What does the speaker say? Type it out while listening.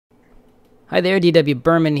Hi there,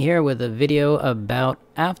 dwburman here with a video about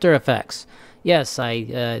After Effects. Yes,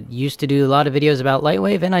 I used to do a lot of videos about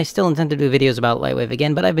Lightwave, and I still intend to do videos about Lightwave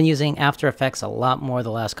again, but I've been using After Effects a lot more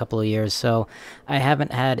the last couple of years, so I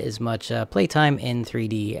haven't had as much playtime in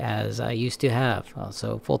 3D as I used to have.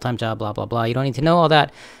 So full-time job, blah, blah, blah. You don't need to know all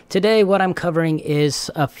that. Today, what I'm covering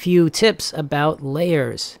is a few tips about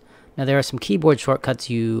layers. Now, there are some keyboard shortcuts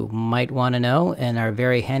you might want to know and are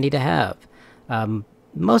very handy to have.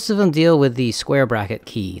 Most of them deal with the square bracket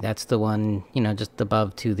key. That's the one, you know, just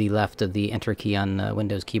above to the left of the enter key on the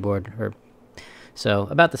Windows keyboard. So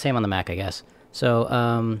about the same on the Mac, I guess.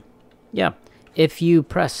 So, yeah. If you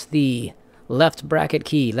press the left bracket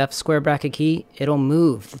key, left square bracket key, it'll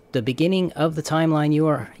move the beginning of the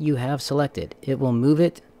timeline you have selected. It will move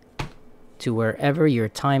it to wherever your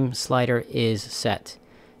time slider is set.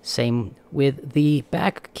 Same with the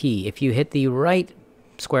back key. If you hit the right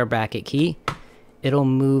square bracket key, it'll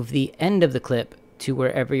move the end of the clip to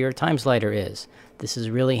wherever your time slider is. This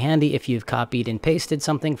is really handy if you've copied and pasted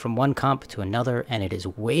something from one comp to another and it is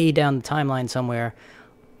way down the timeline somewhere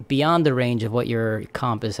beyond the range of what your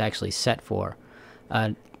comp is actually set for.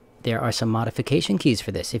 There are some modification keys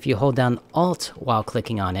for this. If you hold down Alt while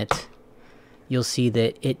clicking on it, you'll see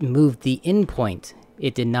that it moved the end point.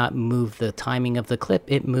 It did not move the timing of the clip,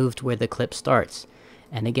 it moved where the clip starts.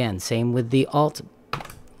 And again, same with the Alt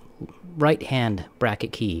right hand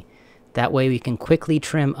bracket key. That way we can quickly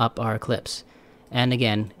trim up our clips. And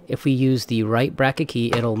again, if we use the right bracket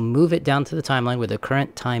key, it'll move it down to the timeline where the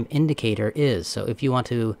current time indicator is. So if you want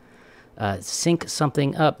to sync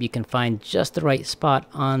something up, you can find just the right spot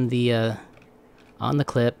on the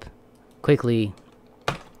clip, quickly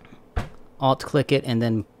alt click it and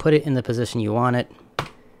then put it in the position you want it,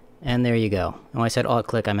 and there you go. And when I said alt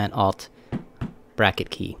click, I meant alt bracket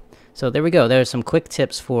key. So there we go. There's some quick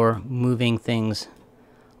tips for moving things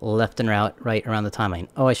left and right around the timeline.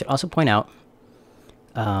 Oh, I should also point out,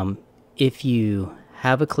 if you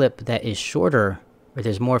have a clip that is shorter, or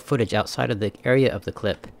there's more footage outside of the area of the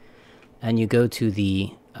clip, and you go to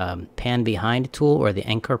the pan behind tool or the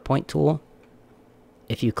anchor point tool,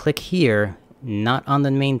 if you click here, not on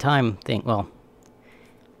the main time thing, well,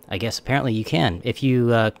 I guess apparently you can. If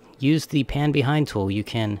you use the pan behind tool, you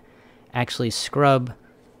can actually scrub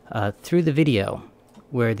through the video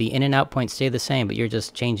where the in and out points stay the same, but you're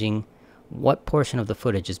just changing what portion of the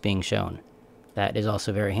footage is being shown. That is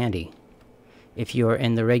also very handy. If you're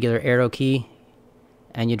in the regular arrow key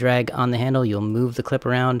and you drag on the handle, you'll move the clip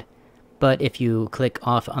around, but if you click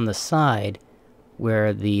off on the side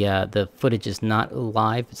where the footage is not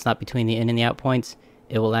live, it's not between the in and the out points,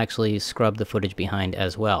 it will actually scrub the footage behind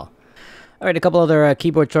as well. Alright, a couple other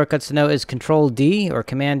keyboard shortcuts to know is Control-D or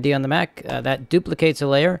Command-D on the Mac. That duplicates a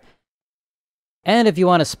layer. And if you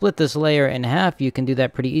want to split this layer in half, you can do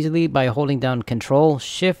that pretty easily by holding down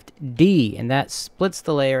Control-Shift-D, and that splits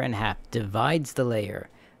the layer in half, divides the layer,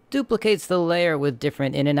 duplicates the layer with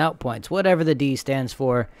different in and out points. Whatever the D stands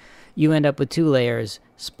for, you end up with two layers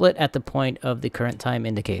split at the point of the current time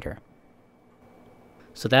indicator.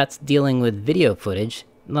 So that's dealing with video footage.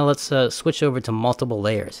 Now let's switch over to multiple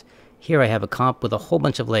layers. Here I have a comp with a whole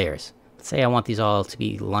bunch of layers. Let's say I want these all to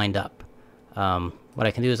be lined up. What I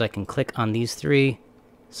can do is I can click on these three.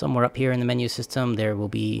 Somewhere up here in the menu system there will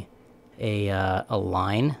be a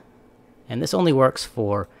line. And this only works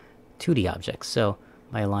for 2D objects. So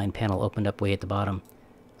my line panel opened up way at the bottom.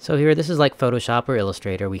 So here, this is like Photoshop or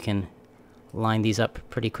Illustrator. We can line these up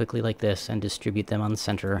pretty quickly like this and distribute them on the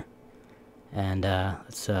center. And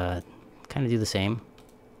let's kind of do the same.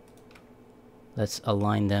 Let's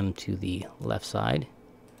align them to the left side.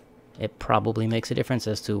 It probably makes a difference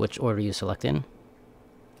as to which order you select in.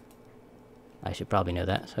 I should probably know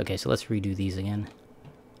that. Okay, so let's redo these again.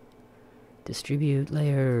 Distribute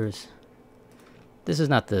layers. This is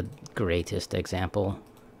not the greatest example,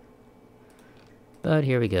 but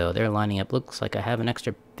here we go. They're lining up. Looks like I have an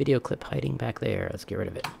extra video clip hiding back there. Let's get rid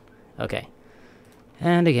of it. Okay.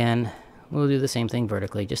 And again, we'll do the same thing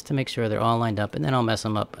vertically just to make sure they're all lined up, and then I'll mess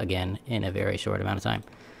them up again in a very short amount of time.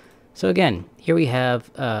 So again, here we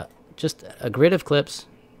have just a grid of clips.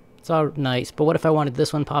 It's all nice, but what if I wanted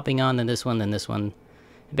this one popping on, then this one,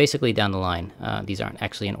 basically down the line. These aren't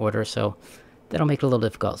actually in order, so that'll make it a little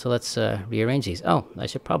difficult. So let's rearrange these. Oh, I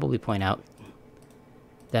should probably point out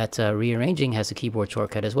that rearranging has a keyboard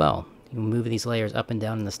shortcut as well. You can move these layers up and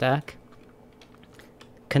down in the stack.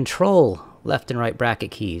 Control left and right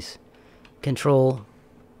bracket keys. Control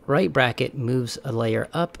right bracket moves a layer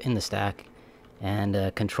up in the stack,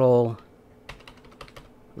 and Control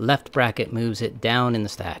left bracket moves it down in the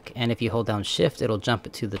stack. And if you hold down Shift, it'll jump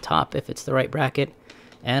it to the top if it's the right bracket,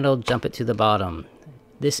 and it'll jump it to the bottom.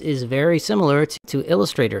 This is very similar to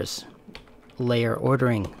Illustrator's layer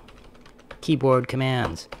ordering keyboard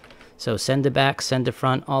commands. So send to back, send to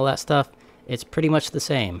front, all that stuff, it's pretty much the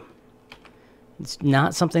same. It's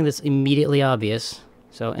not something that's immediately obvious.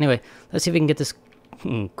 So anyway, let's see if we can get this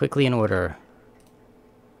quickly in order.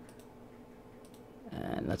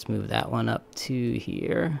 And let's move that one up to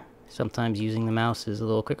here. Sometimes using the mouse is a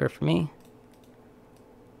little quicker for me.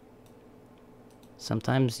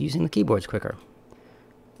 Sometimes using the keyboard's quicker.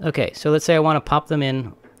 Okay, so let's say I want to pop them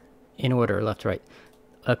in order, left to right.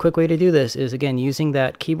 A quick way to do this is, again, using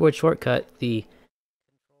that keyboard shortcut, the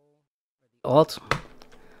Alt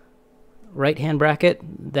right-hand bracket,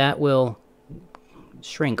 that will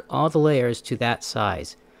shrink all the layers to that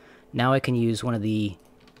size. Now I can use one of the,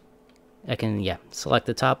 select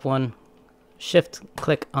the top one,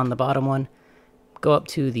 shift-click on the bottom one, go up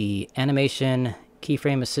to the Animation,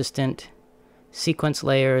 Keyframe Assistant, Sequence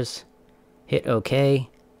Layers, hit OK,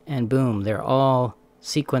 and boom, they're all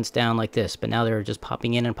sequenced down like this, but now they're just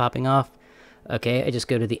popping in and popping off. Okay, I just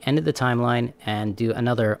go to the end of the timeline and do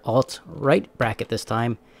another Alt right bracket this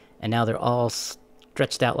time, and now they're all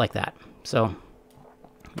stretched out like that. So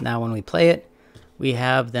now when we play it, we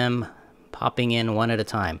have them popping in one at a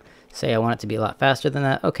time. Say I want it to be a lot faster than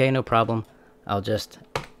that. Okay, no problem. I'll just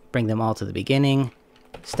bring them all to the beginning,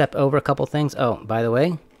 step over a couple things. Oh, by the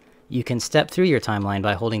way, you can step through your timeline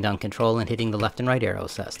by holding down Control and hitting the left and right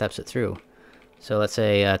arrows. That steps it through. So let's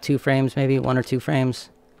say 2 frames, maybe 1 or 2 frames.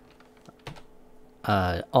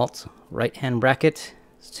 Alt right-hand bracket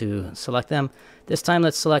to select them. This time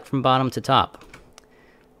let's select from bottom to top.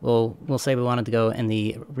 We'll say we wanted to go in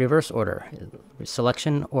the reverse order.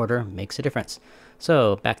 Selection order makes a difference.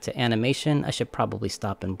 So back to animation. I should probably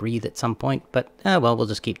stop and breathe at some point, but well, we'll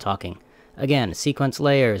just keep talking. Again, sequence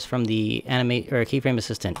layers from the keyframe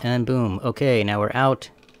assistant, and boom. Okay, now we're out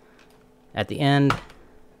at the end.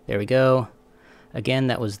 There we go. Again,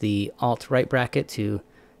 that was the Alt right bracket to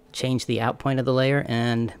change the out point of the layer,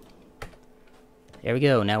 and there we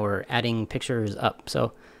go. Now we're adding pictures up.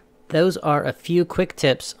 So those are a few quick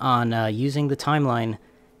tips on using the timeline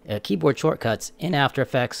keyboard shortcuts in After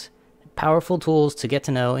Effects. Powerful tools to get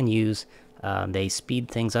to know and use. They speed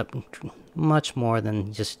things up much more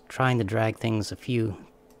than just trying to drag things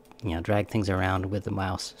drag things around with the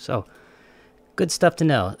mouse. So good stuff to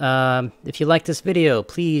know. If you like this video,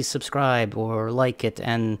 please subscribe or like it,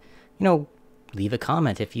 and leave a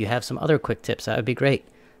comment if you have some other quick tips. That would be great.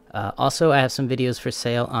 Also, I have some videos for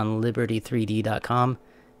sale on liberty3d.com,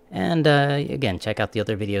 and again, check out the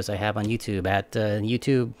other videos I have on YouTube at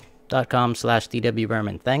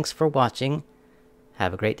youtube.com/dwburman. Thanks for watching.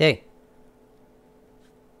 Have a great day.